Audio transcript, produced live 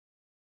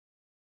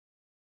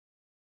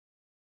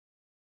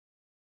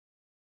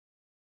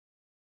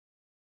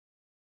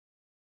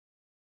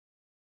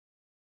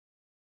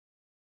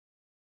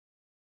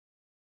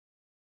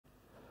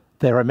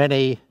There are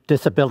many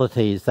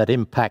disabilities that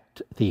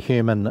impact the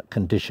human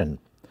condition.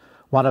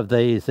 One of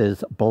these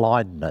is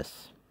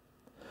blindness.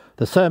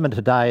 The sermon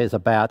today is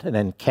about an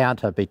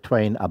encounter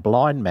between a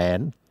blind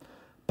man,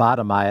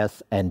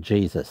 Bartimaeus, and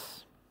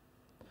Jesus.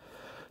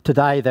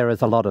 Today there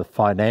is a lot of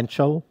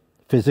financial,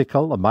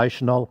 physical,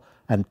 emotional,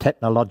 and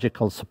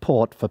technological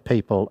support for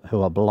people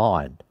who are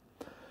blind.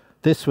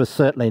 This was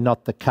certainly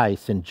not the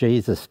case in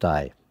Jesus'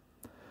 day.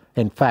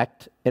 In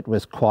fact, it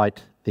was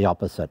quite the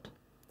opposite.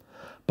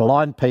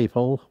 Blind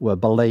people were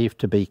believed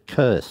to be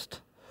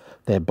cursed.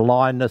 Their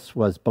blindness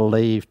was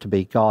believed to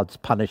be God's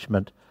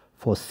punishment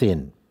for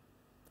sin.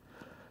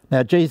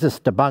 Now, Jesus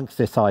debunks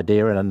this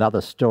idea in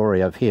another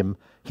story of him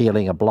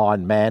healing a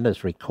blind man,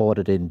 as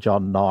recorded in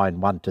John 9,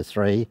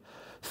 1-3,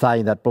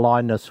 saying that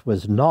blindness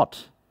was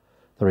not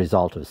the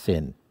result of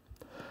sin.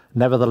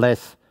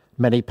 Nevertheless,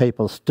 many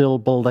people still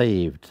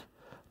believed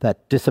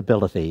that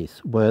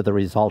disabilities were the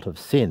result of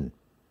sin.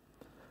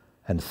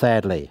 And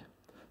sadly,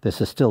 this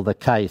is still the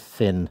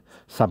case in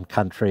some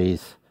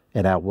countries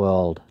in our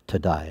world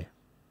today.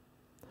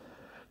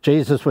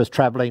 Jesus was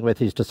travelling with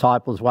his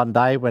disciples one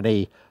day when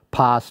he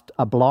passed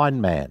a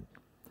blind man,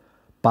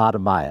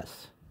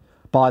 Bartimaeus.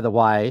 By the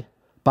way,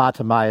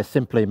 Bartimaeus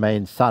simply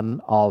means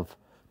son of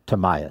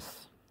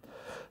Timaeus.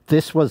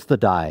 This was the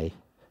day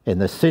in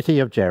the city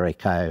of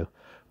Jericho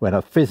when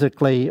a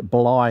physically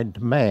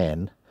blind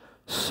man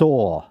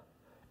saw,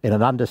 in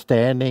an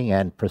understanding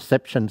and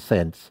perception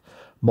sense,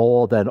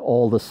 more than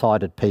all the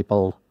sighted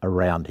people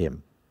around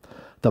him.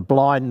 The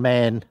blind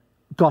man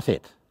got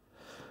it.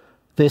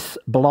 This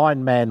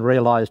blind man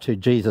realised who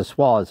Jesus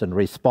was and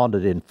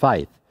responded in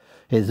faith.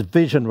 His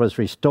vision was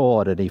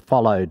restored and he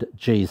followed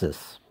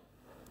Jesus.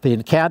 The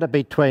encounter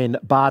between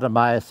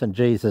Bartimaeus and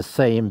Jesus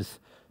seems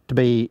to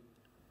be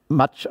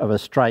much of a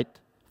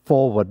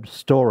straightforward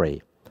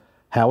story.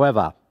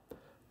 However,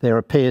 there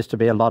appears to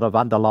be a lot of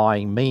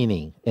underlying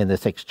meaning in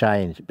this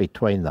exchange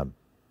between them.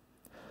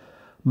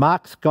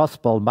 Mark's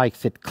Gospel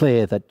makes it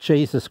clear that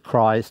Jesus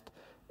Christ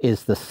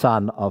is the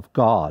Son of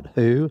God,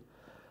 who,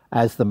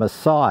 as the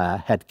Messiah,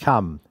 had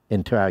come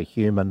into our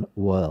human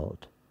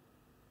world.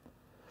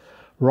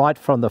 Right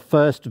from the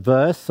first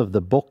verse of the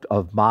book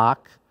of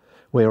Mark,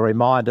 we're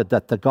reminded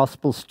that the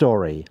Gospel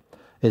story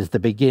is the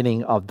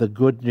beginning of the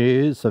good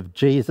news of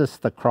Jesus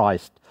the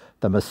Christ,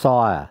 the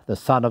Messiah, the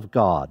Son of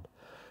God.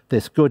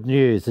 This good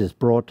news is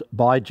brought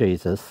by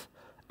Jesus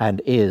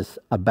and is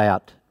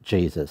about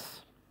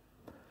Jesus.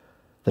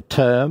 The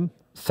term,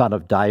 Son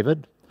of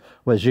David,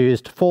 was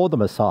used for the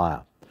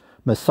Messiah.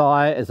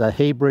 Messiah is a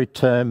Hebrew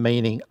term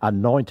meaning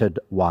anointed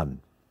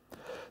one.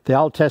 The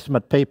Old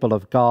Testament people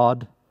of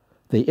God,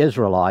 the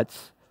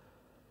Israelites,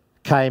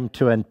 came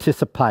to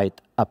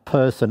anticipate a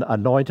person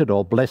anointed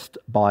or blessed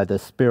by the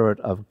Spirit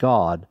of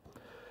God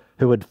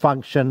who would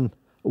function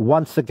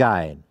once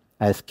again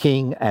as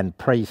king and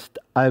priest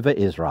over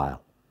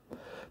Israel.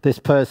 This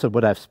person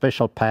would have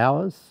special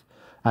powers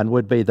and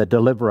would be the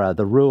deliverer,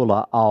 the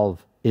ruler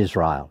of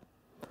Israel.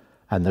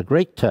 And the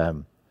Greek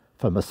term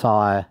for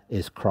Messiah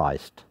is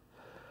Christ.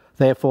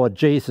 Therefore,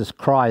 Jesus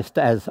Christ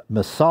as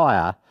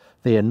Messiah,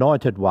 the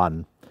Anointed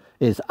One,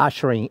 is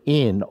ushering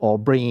in or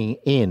bringing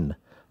in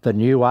the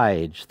new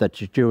age that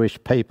the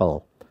Jewish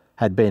people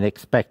had been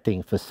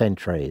expecting for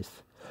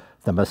centuries.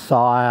 The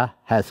Messiah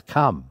has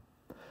come.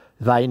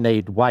 They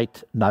need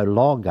wait no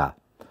longer.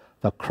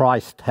 The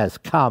Christ has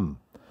come.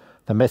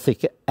 The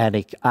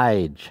Messianic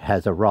age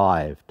has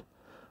arrived,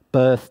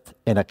 birthed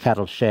in a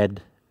cattle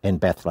shed in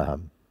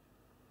Bethlehem.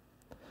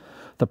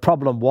 The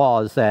problem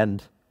was,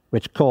 and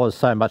which caused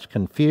so much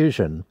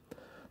confusion,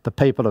 the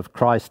people of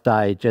Christ's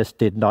day just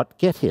did not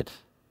get it.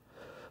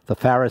 The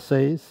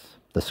Pharisees,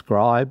 the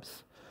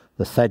scribes,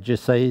 the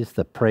Sadducees,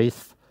 the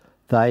priests,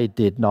 they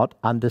did not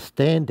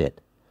understand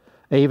it.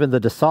 Even the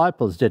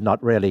disciples did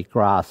not really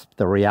grasp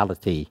the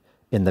reality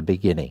in the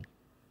beginning.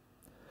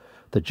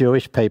 The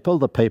Jewish people,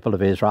 the people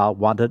of Israel,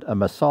 wanted a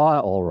Messiah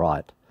all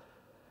right.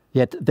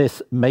 Yet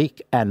this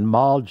meek and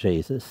mild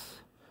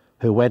Jesus,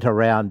 who went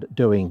around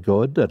doing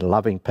good and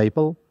loving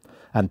people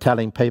and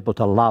telling people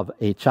to love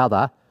each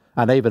other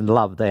and even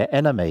love their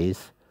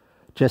enemies,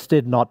 just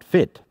did not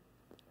fit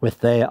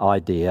with their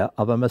idea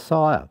of a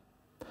Messiah.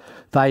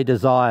 They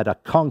desired a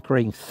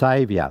conquering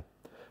saviour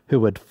who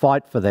would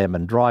fight for them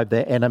and drive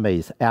their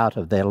enemies out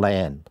of their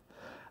land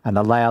and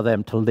allow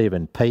them to live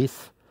in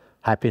peace,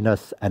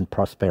 happiness and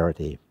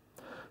prosperity.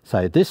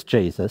 So this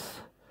Jesus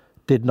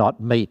did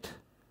not meet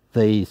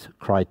these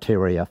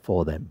criteria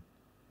for them.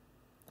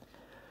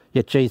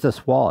 Yet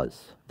Jesus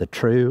was the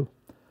true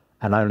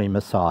and only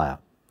Messiah.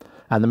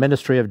 And the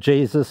ministry of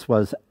Jesus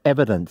was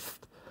evidence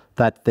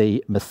that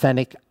the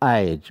Messianic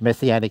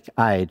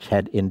age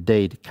had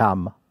indeed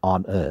come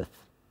on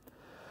earth.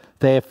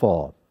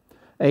 Therefore,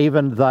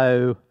 even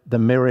though the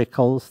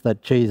miracles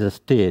that Jesus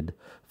did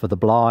for the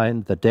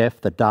blind, the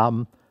deaf, the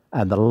dumb,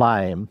 and the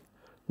lame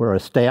were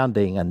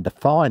astounding and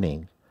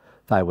defining,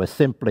 they were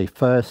simply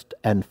first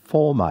and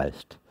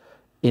foremost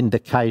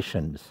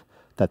indications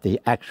that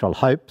the actual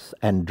hopes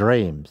and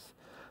dreams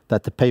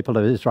that the people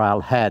of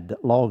Israel had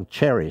long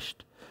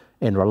cherished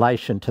in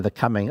relation to the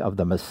coming of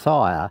the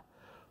Messiah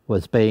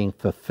was being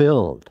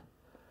fulfilled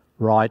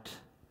right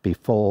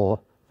before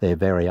their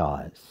very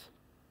eyes.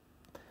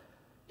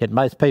 Yet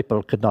most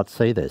people could not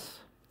see this.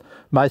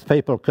 Most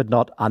people could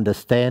not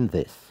understand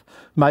this.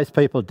 Most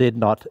people did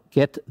not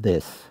get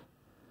this.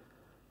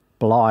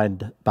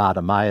 Blind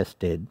Bartimaeus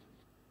did.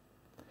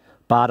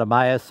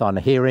 Bartimaeus, on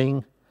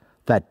hearing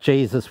that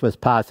Jesus was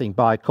passing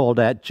by, called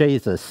out,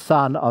 "Jesus,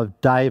 Son of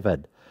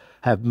David,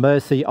 have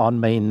mercy on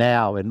me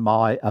now in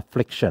my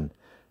affliction.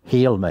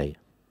 Heal me."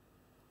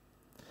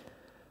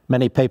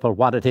 Many people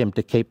wanted him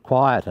to keep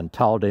quiet and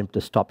told him to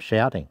stop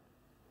shouting.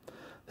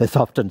 There's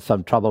often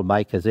some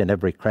troublemakers in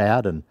every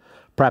crowd, and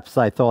perhaps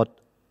they thought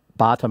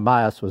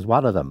Bartimaeus was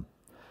one of them.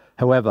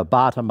 However,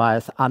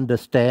 Bartimaeus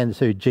understands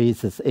who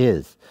Jesus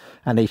is,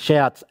 and he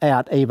shouts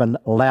out even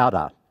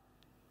louder,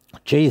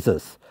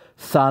 "Jesus,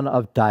 Son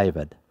of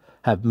David,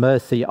 have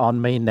mercy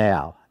on me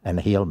now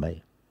and heal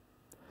me."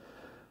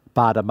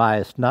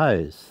 Bartimaeus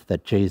knows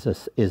that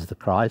Jesus is the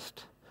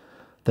Christ,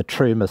 the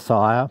true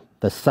Messiah,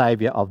 the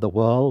Saviour of the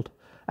world,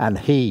 and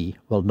he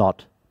will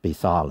not be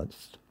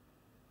silenced.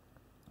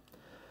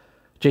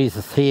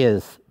 Jesus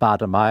hears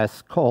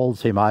Bartimaeus,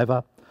 calls him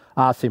over,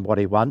 asks him what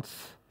he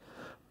wants.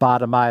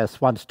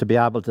 Bartimaeus wants to be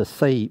able to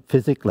see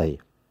physically.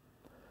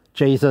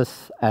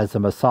 Jesus, as the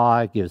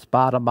Messiah, gives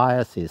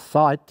Bartimaeus his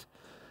sight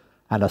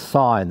and a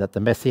sign that the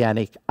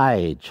Messianic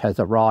age has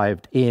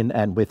arrived in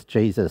and with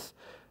Jesus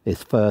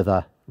is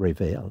further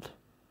revealed.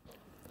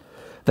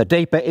 The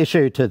deeper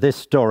issue to this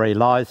story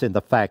lies in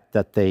the fact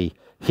that the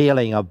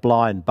healing of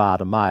blind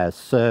Bartimaeus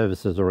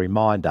serves as a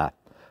reminder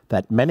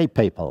that many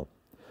people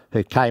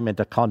who came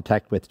into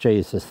contact with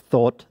Jesus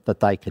thought that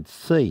they could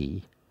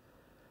see,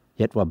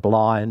 yet were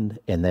blind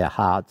in their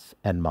hearts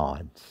and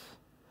minds.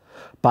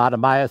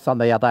 Bartimaeus, on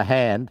the other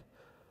hand,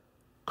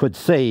 could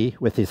see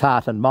with his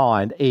heart and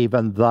mind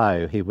even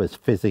though he was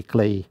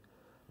physically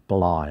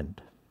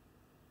blind.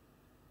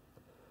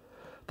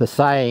 The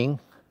saying,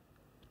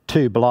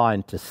 "too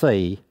blind to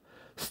see,"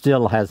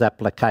 still has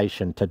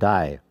application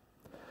today,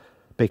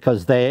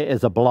 because there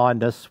is a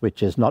blindness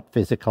which is not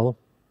physical.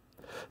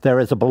 There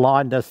is a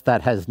blindness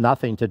that has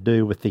nothing to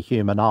do with the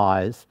human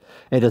eyes.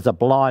 It is a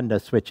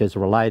blindness which is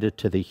related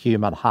to the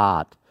human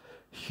heart,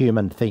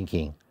 human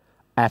thinking,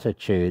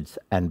 attitudes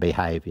and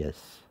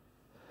behaviours.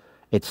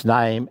 Its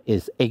name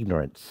is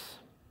ignorance,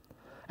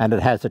 and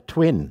it has a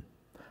twin,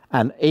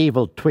 an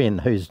evil twin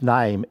whose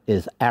name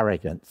is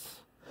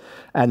arrogance.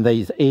 And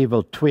these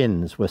evil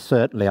twins were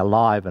certainly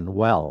alive and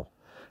well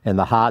in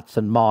the hearts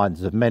and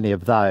minds of many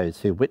of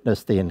those who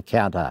witnessed the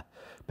encounter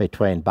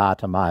between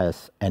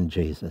Bartimaeus and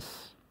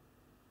Jesus.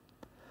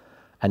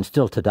 And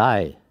still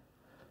today,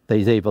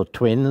 these evil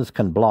twins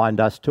can blind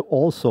us to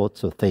all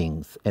sorts of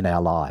things in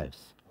our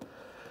lives.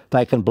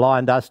 They can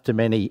blind us to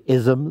many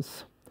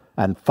isms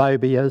and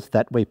phobias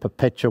that we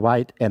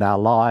perpetuate in our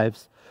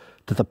lives,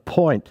 to the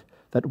point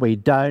that we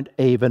don't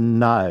even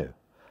know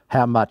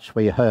how much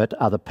we hurt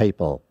other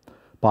people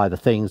by the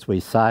things we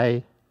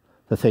say,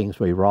 the things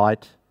we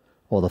write,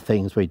 or the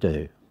things we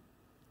do.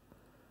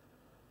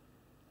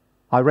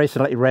 I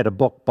recently read a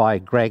book by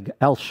Greg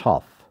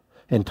Elshoff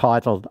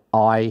entitled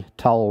 "I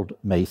Told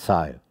Me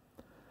So."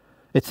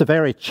 It's a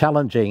very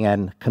challenging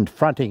and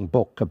confronting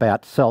book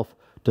about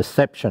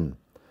self-deception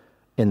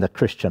in the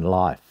Christian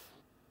life.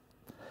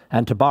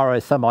 And to borrow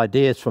some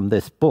ideas from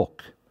this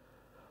book,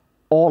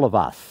 all of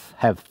us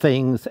have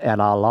things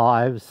in our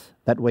lives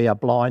that we are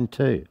blind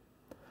to.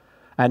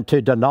 And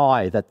to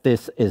deny that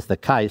this is the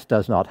case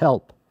does not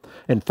help.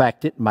 In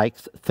fact, it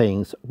makes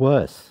things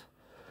worse.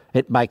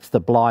 It makes the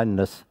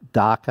blindness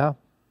darker,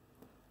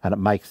 and it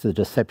makes the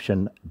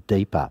deception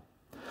deeper.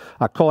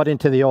 According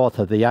to the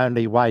author, the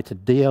only way to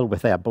deal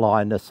with our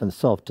blindness and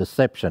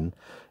self-deception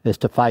is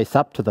to face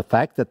up to the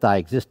fact that they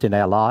exist in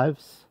our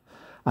lives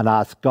and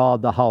ask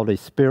God the Holy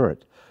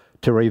Spirit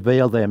to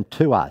reveal them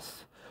to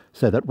us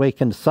so that we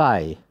can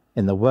say,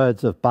 in the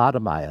words of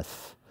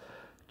Bartimaeus,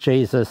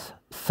 "Jesus,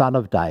 Son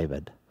of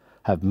David,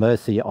 have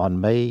mercy on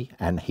me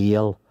and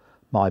heal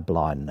my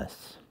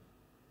blindness."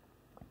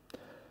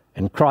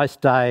 In Christ's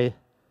day,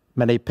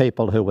 many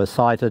people who were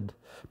sighted,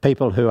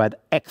 people who had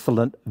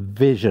excellent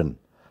vision,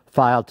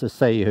 failed to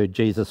see who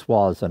Jesus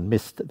was and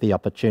missed the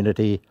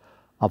opportunity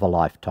of a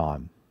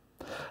lifetime.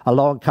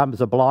 Along comes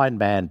a blind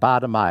man,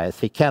 Bartimaeus.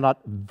 He cannot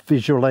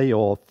visually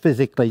or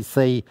physically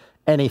see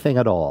anything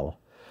at all,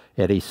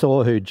 yet he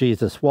saw who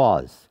Jesus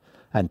was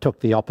and took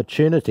the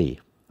opportunity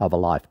of a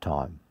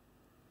lifetime.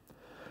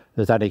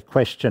 There's only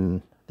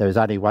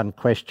one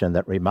question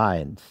that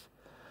remains.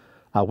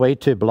 Are we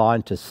too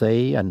blind to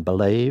see and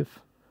believe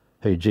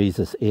who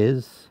Jesus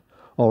is?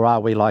 Or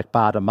are we like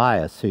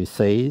Bartimaeus, who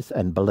sees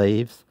and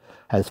believes,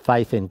 has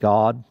faith in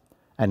God,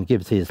 and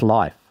gives his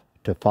life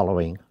to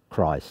following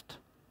Christ?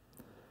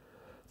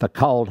 The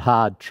cold,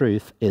 hard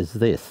truth is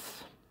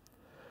this: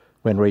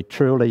 when we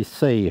truly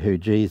see who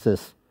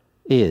Jesus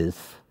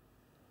is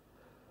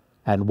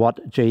and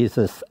what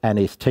Jesus and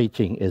his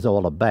teaching is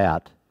all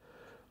about,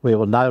 we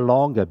will no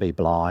longer be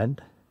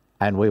blind,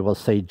 and we will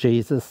see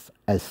Jesus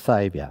as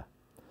Saviour,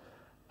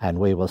 and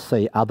we will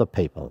see other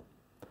people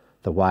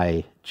the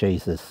way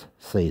Jesus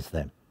sees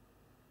them.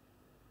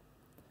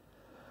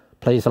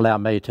 Please allow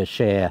me to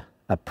share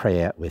a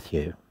prayer with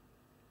you.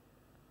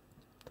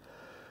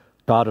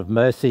 God of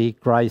mercy,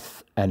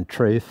 grace and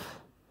truth,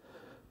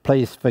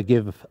 please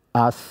forgive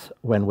us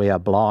when we are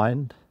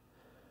blind,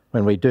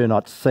 when we do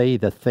not see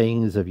the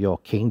things of your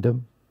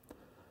kingdom,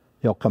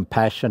 your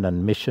compassion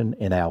and mission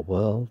in our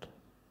world.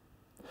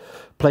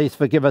 Please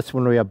forgive us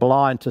when we are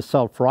blind to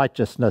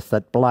self-righteousness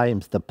that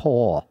blames the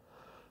poor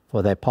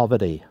for their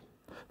poverty,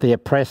 the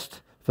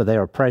oppressed for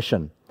their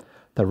oppression,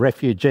 the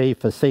refugee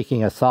for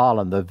seeking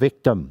asylum, the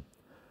victim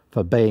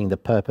for being the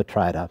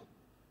perpetrator.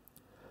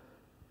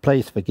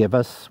 Please forgive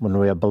us when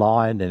we are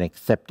blind in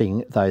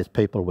accepting those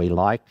people we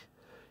like,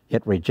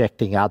 yet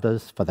rejecting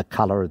others for the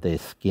colour of their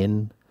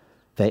skin,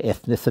 their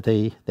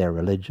ethnicity, their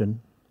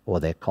religion, or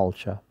their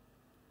culture.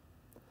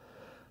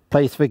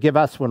 Please forgive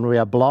us when we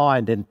are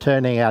blind in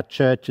turning our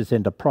churches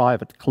into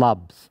private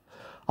clubs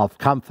of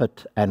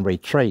comfort and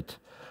retreat,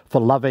 for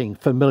loving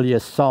familiar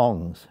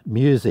songs,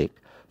 music,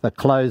 the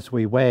clothes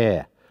we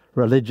wear,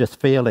 religious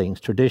feelings,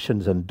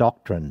 traditions and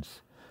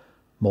doctrines,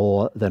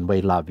 more than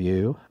we love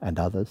you and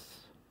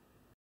others.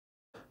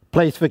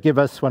 Please forgive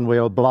us when we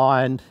are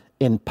blind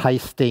in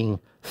pasting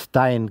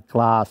stained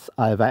glass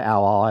over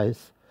our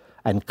eyes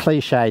and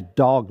cliched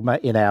dogma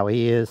in our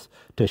ears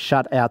to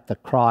shut out the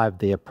cry of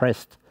the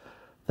oppressed,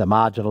 the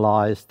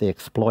marginalised, the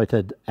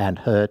exploited and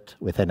hurt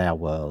within our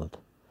world.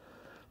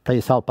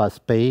 Please help us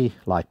be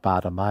like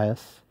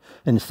Bartimaeus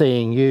in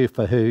seeing you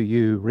for who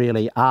you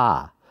really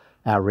are,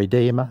 our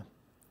Redeemer,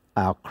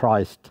 our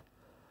Christ,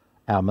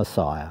 our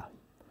Messiah,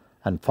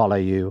 and follow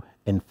you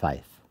in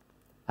faith.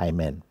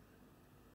 Amen.